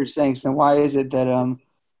that's not what you're saying, so then why is it that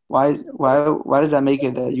why does that make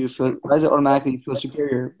it that you feel? Why does it automatically feel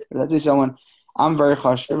superior? Let's say I'm very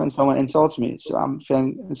chashuv and someone insults me, so I'm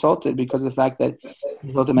feeling insulted because of the fact that he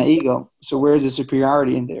insulted my ego. So where is the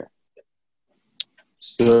superiority in there?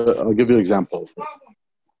 I'll give you an example.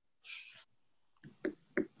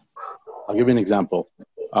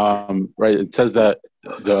 Right, it says that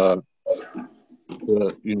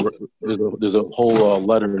there's a whole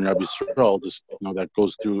letter in Rabbi Yisrael that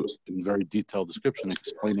goes through in very detailed description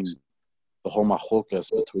explaining the whole machlokas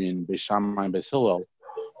between Beis Shammai and Beis Hillel,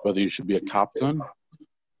 whether you should be a kapton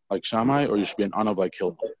like Shammai or you should be an anav like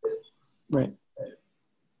Hillel. Right.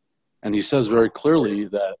 And he says very clearly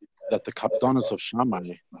that the kapdonos of Shammai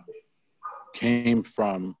came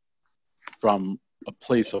from a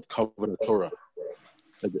place of kavod Torah.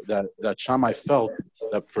 That Shammai felt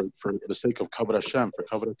that for the sake of kavod Hashem, for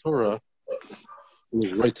kavod Torah, it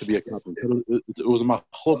was right to be a kapton. It was a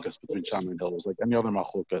machlokas between Shammai and Hillel. It was like any other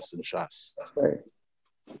machlokas in Shas. Right.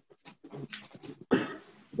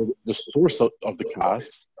 The source of the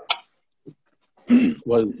kas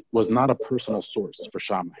was not a personal source for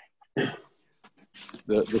Shammai.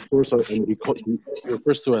 The source of, and he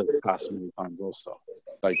refers to it as kas many times also,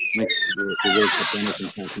 like makes the word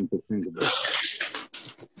kapdonos interchangeable.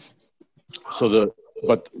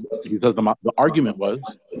 But he says the argument was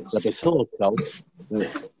that Beis Hillel felt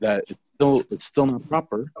that it's still not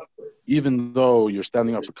proper, even though you're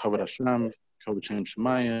standing up for kavod Hashem, kavod Shem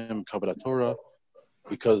Shemayim, kavod Torah,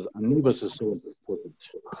 because anivas is so important.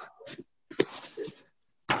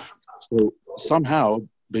 So somehow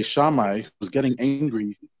Beis Shammai was getting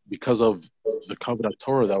angry because of the kavod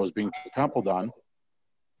Torah that was being trampled on.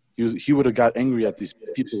 He would have got angry at these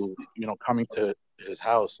people, coming to his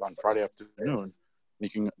house on Friday afternoon,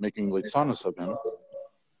 making litzanos of him.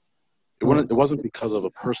 It wasn't because of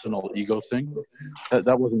a personal ego thing.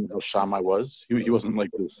 That wasn't how Shammai was. He wasn't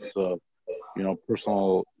like this,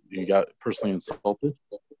 personal. You got personally insulted.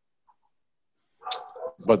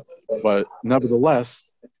 but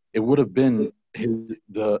nevertheless, it would have been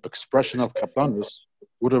the expression of katanus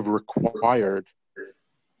would have required,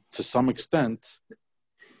 to some extent,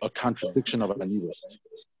 a contradiction of anivus,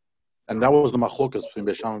 and that was the machlokas between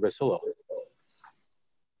Beis Shammai and Beis Hillel.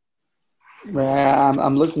 Right,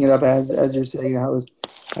 I'm looking it up as you're saying. I was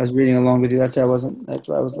reading along with you. That's why I was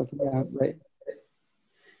looking at, right.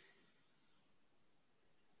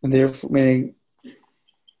 And therefore, meaning.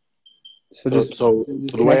 So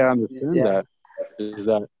the way I understand that is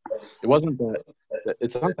that it wasn't that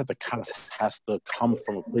it's not that the kas has to come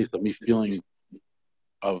from a place of me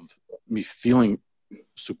feeling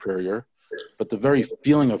superior, but the very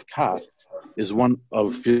feeling of kas is one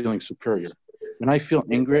of feeling superior. When I feel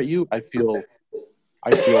angry at you, I feel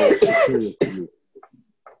superior to you.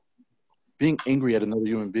 Being angry at another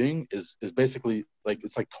human being is basically like,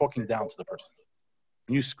 it's like talking down to the person.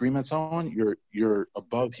 When you scream at someone, you're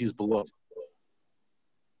above, he's below.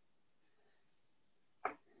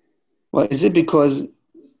 Well, is it because?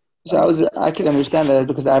 So I could understand that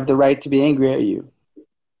because I have the right to be angry at you.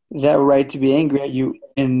 That right to be angry at you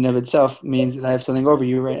in and of itself means that I have something over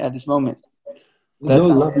you right at this moment.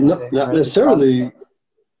 No, not necessarily.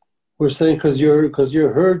 We're saying because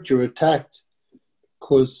you're hurt, you're attacked,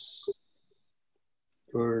 because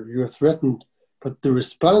you're threatened, but the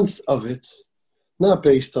response of it, not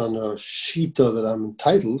based on a shita that I'm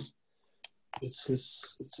entitled.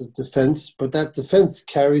 It's a defense, but that defense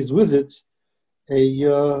carries with it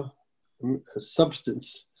a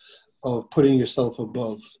substance of putting yourself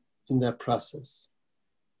above in that process.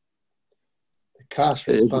 The kas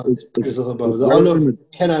response, put yourself above. The Anav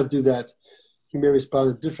cannot do that. He may respond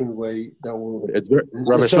a different way that will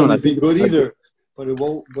necessarily be good either, but it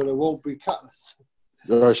won't be kas.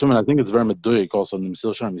 Rabbi Shimon, I think it's very meduyik also in the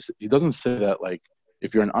Mesil Shem. He doesn't say that like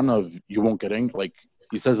if you're an Anav you won't get angry. Like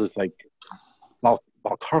he says it's like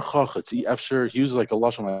he uses like a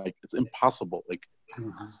lashon like it's impossible. Like,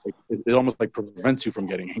 like it almost like prevents you from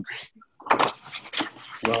getting angry.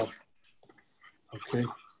 Wow. Okay,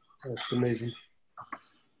 that's amazing.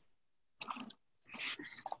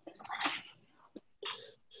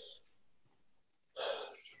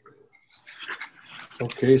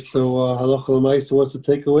 Okay, so halacha l'maisa, what's the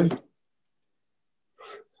takeaway?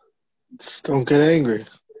 Just don't get angry.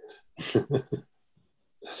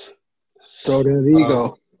 Don't have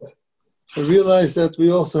ego. I realize that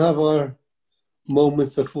we also have our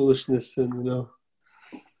moments of foolishness, and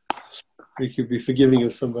we could be forgiving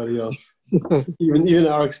of somebody else, even at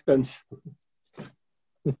our expense.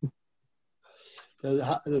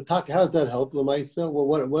 How does that help, Lamaisa? Well,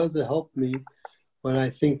 what does it help me when I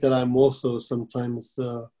think that I'm also sometimes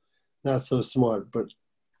not so smart? But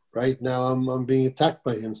right now I'm being attacked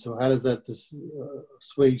by him. So how does that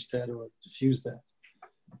assuage that or diffuse that?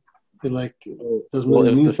 Like, doesn't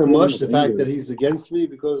really mean so much the fact that he's against me,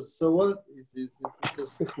 because so what? It's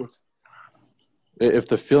just syphilis. If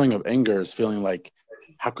the feeling of anger is feeling like,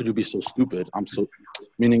 how could you be so stupid?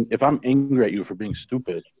 Meaning if I'm angry at you for being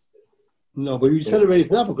stupid. No, but you said already it's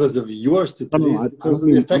not because of your stupidity, it's because of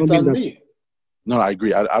the effect on me. No, I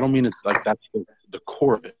agree. I don't mean it's like that's the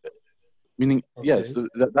core of it. Meaning, okay. Yes,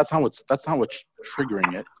 that's how it's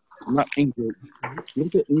triggering it. I'm not angry. You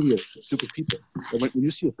don't get angry at stupid people. When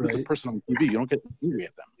you see a stupid person on TV, you don't get angry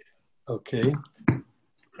at them. Okay.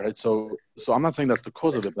 Right. So I'm not saying that's the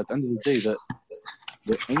cause of it, but at the end of the day,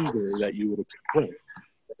 the anger that you would express,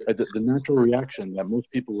 right, the natural reaction that most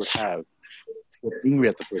people would have to get angry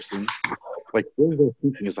at the person, like all they're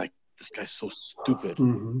thinking is like, this guy's so stupid.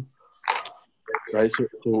 Mm-hmm. Right.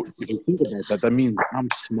 So if you think about that, that means I'm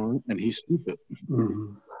smart and he's stupid.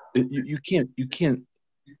 Mm-hmm.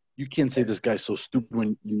 You can't say this guy's so stupid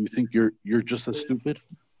when you think you're just as stupid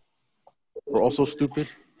or also stupid.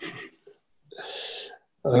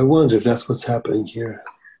 I wonder if that's what's happening here.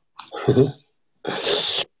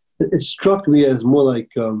 It struck me as more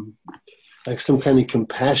like some kind of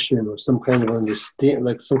compassion or some kind of understand,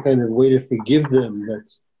 like some kind of way to forgive them.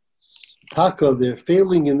 That's taka. They're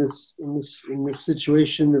failing in this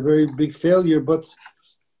situation, a very big failure. But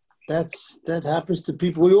that happens to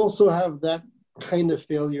people. We also have that kind of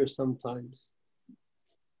failure sometimes.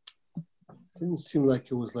 It didn't seem like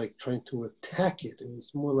it was like trying to attack it. It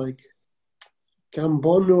was more like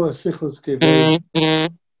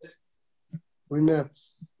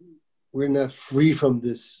we're not free from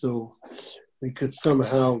this, so we could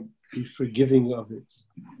somehow be forgiving of it.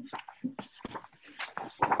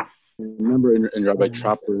 Remember in Rabbi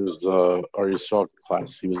Tropper's Ar Yisrael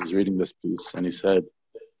class, he was reading this piece and he said,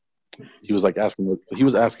 he was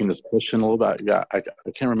asking this question a little bit. Yeah, I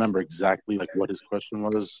can't remember exactly like what his question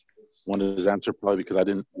was. One of his answer probably because I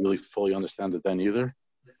didn't really fully understand it then either.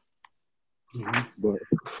 but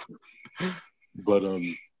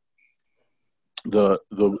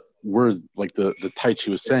the word, like the tight she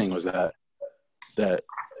was saying was that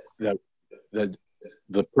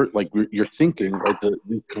like you're thinking, right?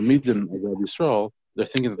 The comedian of Rabbi Yisrael, they're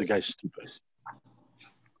thinking that the guy's stupid.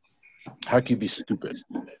 How can you be stupid?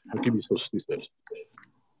 How can you be so stupid?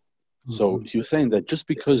 So he was saying that just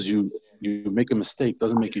because you make a mistake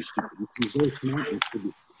doesn't make you stupid. You're very smart, you still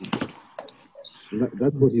be stupid. And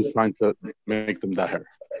that's what he's trying to make them daher.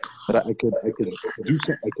 That I could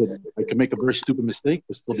make a very stupid mistake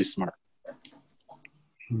but still be smart.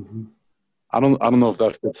 I don't know if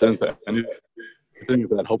that fits into anything, if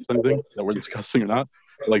that helps anything that we're discussing or not.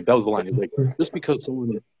 Like that was the line. He's like, just because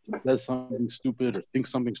someone says something stupid or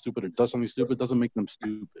thinks something stupid or does something stupid doesn't make them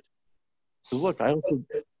stupid. Because look, I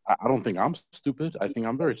don't think I'm stupid. I think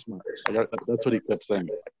I'm very smart. Like that's what he kept saying.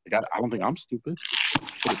 Like, I don't think I'm stupid.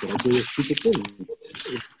 But I do a stupid thing.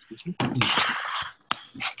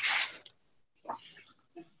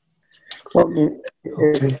 Well,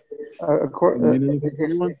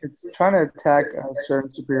 it's trying to attack a certain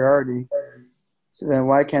superiority. So then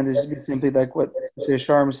why can't there just be simply like what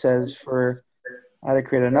Sharm says for how to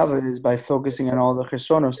create another is by focusing on all the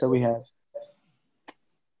chesronos that we have.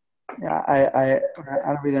 Yeah, I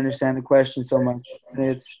don't really understand the question so much.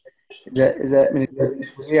 Is that I mean,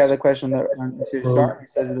 yeah, the question that Sharm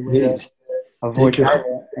says the way to avoid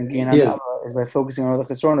and gain another is by focusing on all the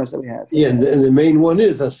chesronos that we have. Yeah, and the main one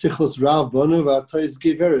is Asichlos Rav Banu V'Atois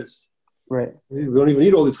Giveres. Right. We don't even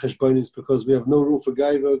need all these cheshbonis because we have no room for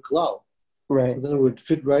Gaiva Klal. Right. So then it would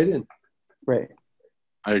fit right in. Right.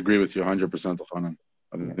 I agree with you 100%, Elchanan.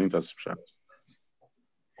 I think that's pshat.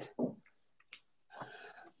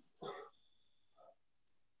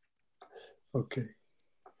 Okay.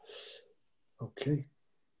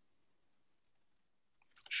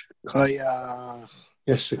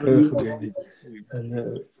 Yes,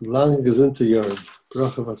 and lang gezinte jaren.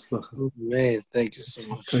 Bracha v'atzlacha. Man, thank you so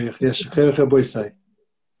much. Yes, shekayach boysai.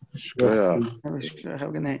 Shkaya. Have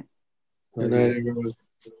a good night. Good night,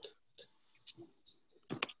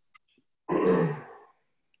 everyone.